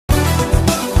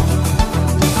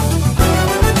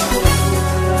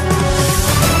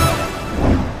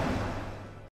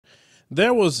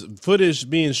There was footage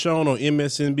being shown on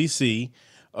MSNBC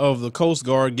of the Coast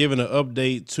Guard giving an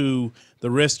update to the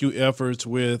rescue efforts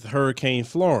with Hurricane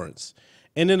Florence.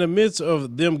 And in the midst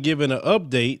of them giving an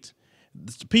update,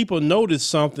 people noticed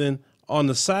something on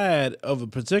the side of a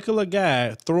particular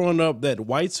guy throwing up that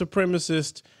white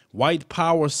supremacist, white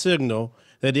power signal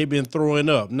that they've been throwing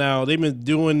up. Now, they've been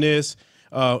doing this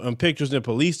in pictures in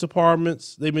police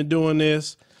departments. They've been doing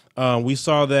this. We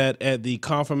saw that at the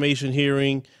confirmation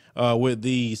hearing with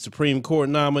the Supreme Court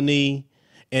nominee.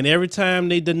 And every time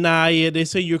they deny it, they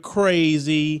say you're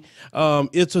crazy.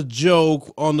 It's a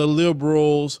joke on the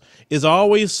liberals. It's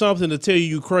always something to tell you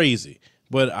you're crazy.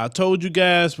 But I told you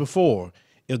guys before,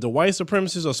 if the white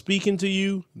supremacists are speaking to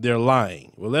you, they're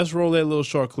lying. Well, let's roll that little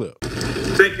short clip.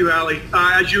 Thank you, Ali.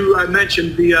 As you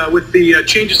mentioned, with the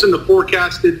changes in the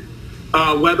forecasted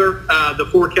weather, the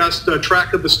forecast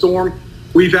track of the storm,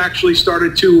 we've actually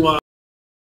started to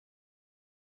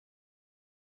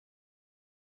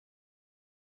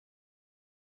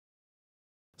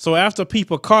So after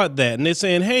people caught that and they're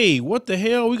saying, hey, what the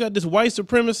hell? We got this white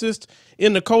supremacist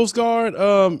in the Coast Guard.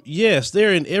 Yes,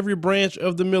 they're in every branch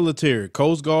of the military: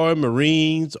 Coast Guard,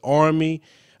 Marines, Army,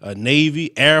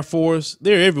 Navy, Air Force.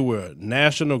 They're everywhere.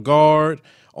 National Guard,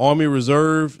 Army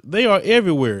Reserve. They are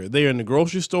everywhere. They're in the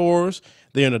grocery stores.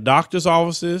 They're in the doctor's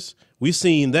offices. We've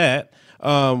seen that.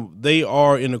 They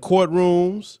are in the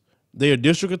courtrooms. They are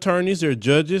district attorneys. They're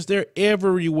judges. They're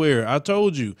everywhere. I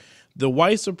told you. The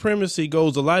white supremacy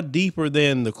goes a lot deeper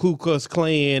than the Ku Klux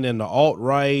Klan and the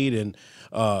alt-right and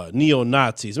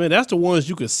neo-Nazis. Man, that's the ones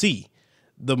you could see.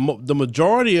 The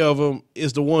majority of them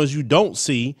is the ones you don't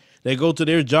see. They go to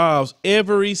their jobs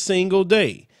every single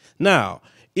day. Now,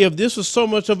 if this was so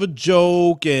much of a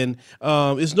joke and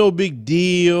it's no big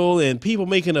deal and people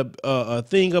making a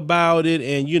thing about it,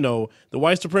 and, you know, the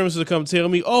white supremacists come tell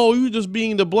me, oh, you're just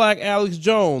being the black Alex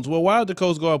Jones. Well, why did the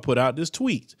Coast Guard put out this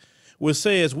tweet which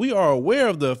says, we are aware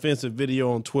of the offensive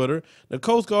video on Twitter. The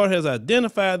Coast Guard has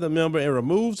identified the member and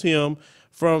removed him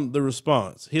from the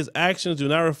response. His actions do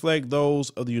not reflect those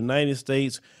of the United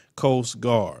States Coast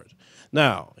Guard.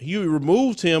 Now, you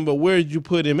removed him, but where did you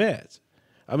put him at?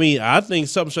 I mean, I think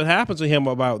something should happen to him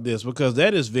about this, because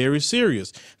that is very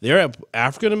serious. There are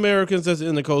African Americans that's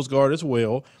in the Coast Guard as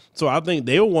well. So I think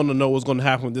they'll want to know what's going to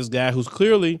happen with this guy who's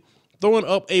clearly throwing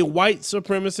up a white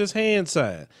supremacist hand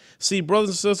sign. See, brothers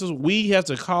and sisters, we have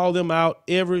to call them out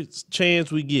every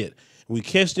chance we get. We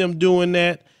catch them doing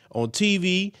that on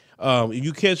TV. If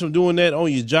you catch them doing that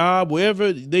on your job,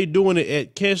 wherever they're doing it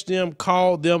at, catch them,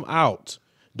 call them out.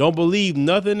 Don't believe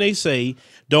nothing they say.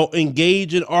 Don't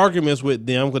engage in arguments with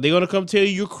them, because they're going to come tell you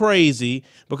you're crazy.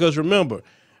 Because remember,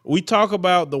 we talk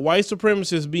about the white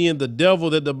supremacists being the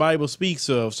devil that the Bible speaks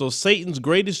of. So Satan's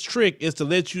greatest trick is to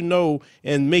let you know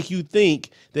and make you think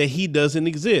that he doesn't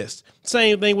exist.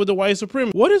 Same thing with the white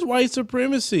supremacy. What is white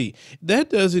supremacy?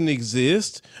 That doesn't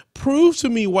exist. Prove to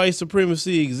me white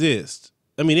supremacy exists.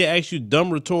 I mean, they ask you dumb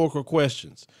rhetorical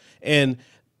questions. And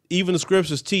even the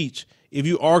scriptures teach, if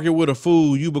you argue with a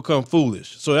fool, you become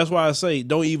foolish. So that's why I say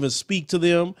don't even speak to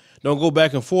them. Don't go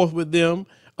back and forth with them.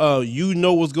 You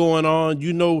know what's going on.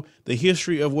 You know the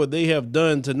history of what they have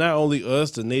done to not only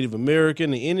us, the Native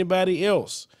American, and anybody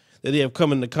else that they have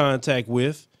come into contact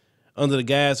with under the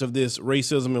guise of this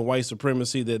racism and white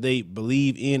supremacy that they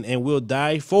believe in and will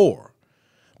die for.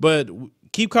 But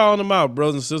keep calling them out,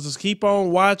 brothers and sisters. Keep on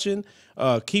watching.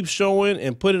 Keep showing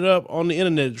and put it up on the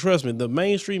internet. Trust me, the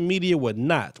mainstream media will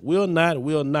not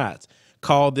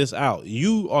call this out.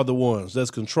 You are the ones that's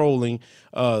controlling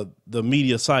the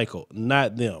media cycle,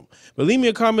 not them. But leave me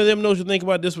a comment. Let me know what you think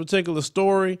about this particular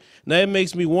story. Now, it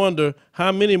makes me wonder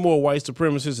how many more white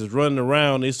supremacists is running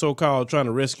around, they so-called trying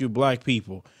to rescue black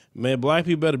people. Man, black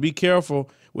people better be careful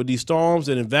with these storms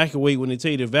and evacuate when they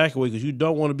tell you to evacuate, because you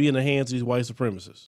don't want to be in the hands of these white supremacists.